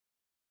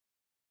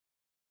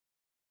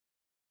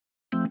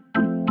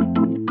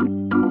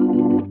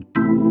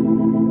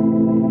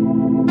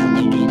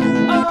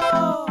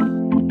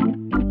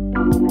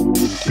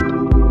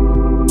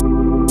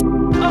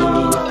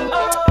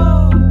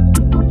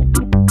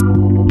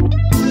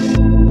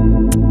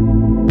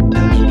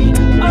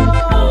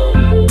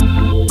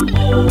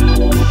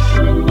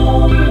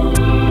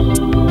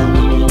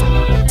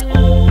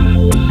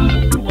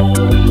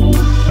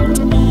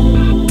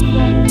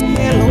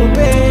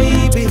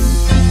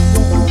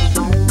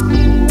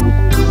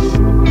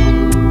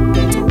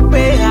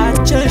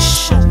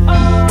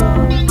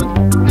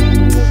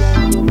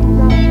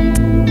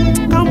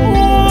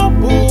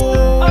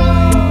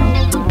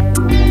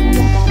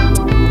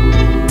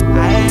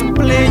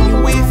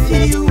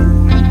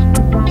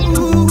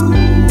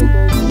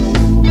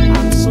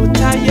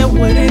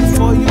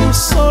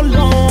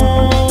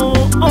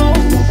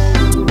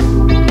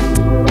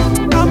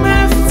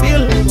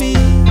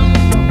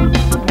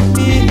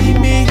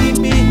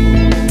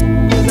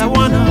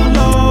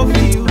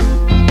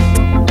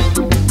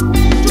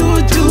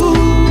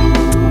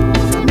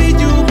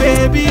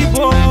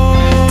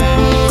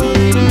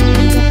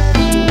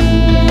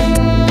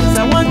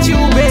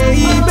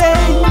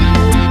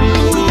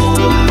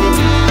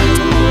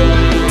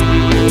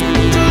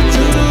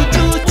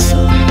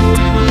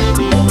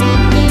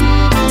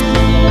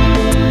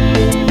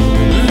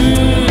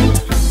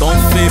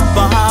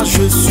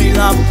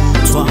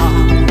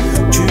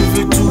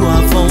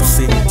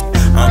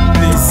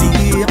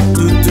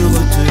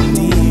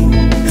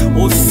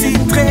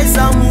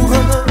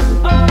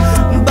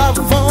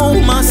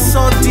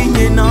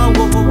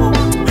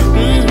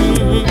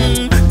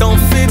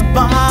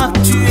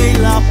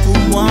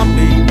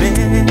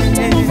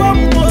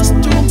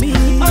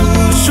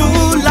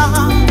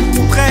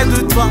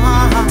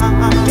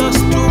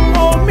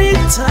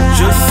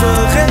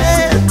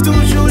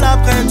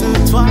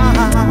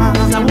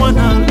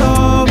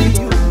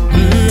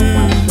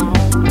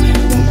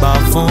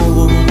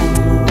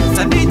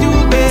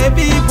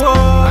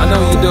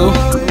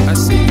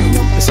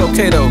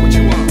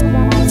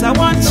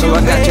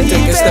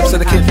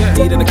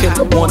feeding the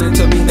kid, wanting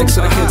to be next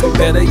to the kid,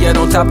 better yet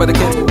on top of the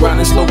kid,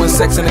 grinding slow and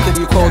sexing the kid.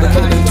 You call the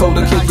kid and told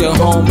the kid you're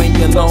home and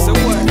you're lonely,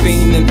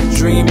 fiending,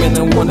 dreaming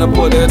and wanna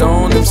put it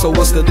on him. So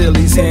what's the deal?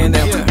 He's here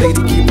now,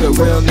 lady, keep it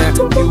real now.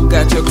 You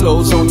got your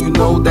clothes on, you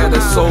know that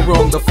it's so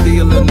wrong. The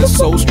feeling is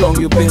so strong,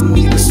 you've been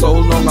needing so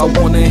long. I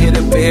wanna hit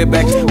it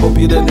bareback, hope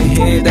you didn't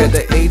hear that.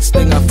 The AIDS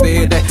thing, I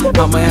fear that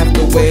I'ma have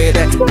to wear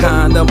that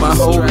condom. I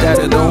hope that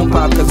it don't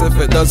pop, cause if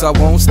it does I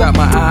won't stop.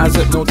 My eyes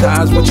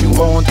hypnotized with you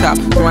on top.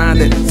 Grind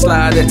it,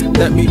 slide it,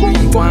 let me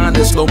rewind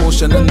it. Slow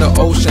motion in the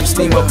ocean,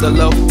 steam up the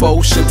love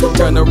potion.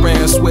 Turn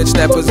around, switch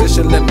that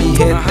position, let me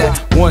hit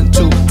that. 1,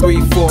 2,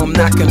 3, 4, I'm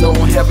knocking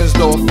on heaven's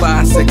door.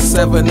 5, 6,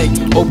 7,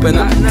 8, open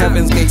up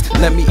heaven's gates,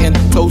 let me in,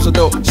 close the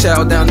door.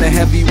 Shower down the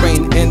heavy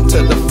rain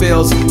into the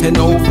fields and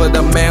over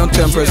the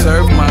mountain.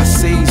 Preserve my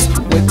seas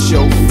with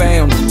your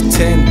fam.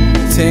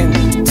 10,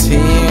 10,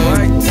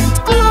 10.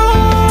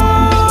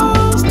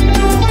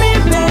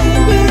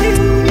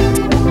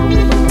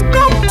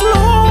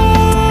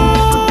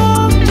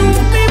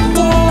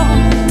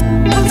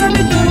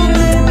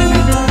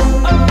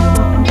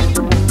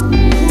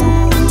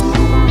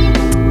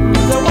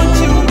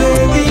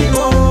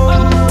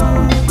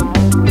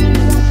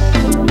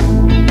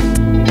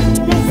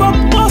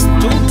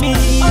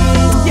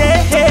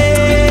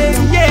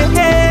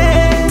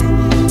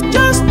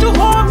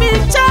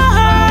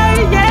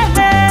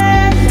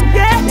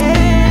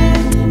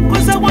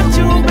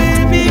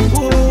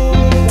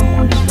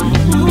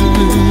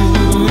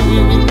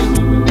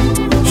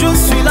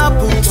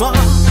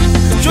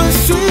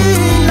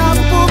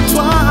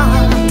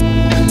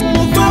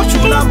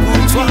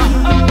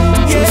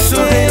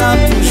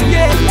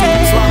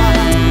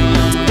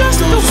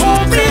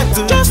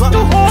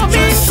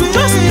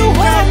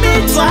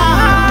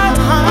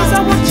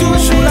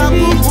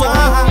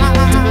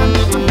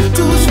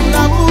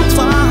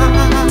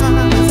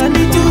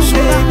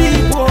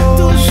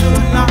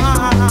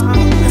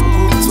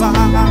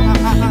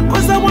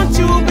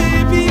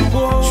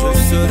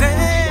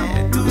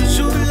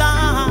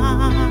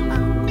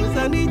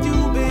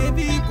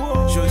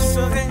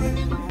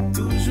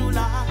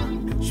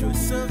 Je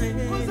serai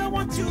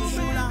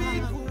toujours là,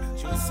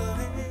 je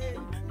serai.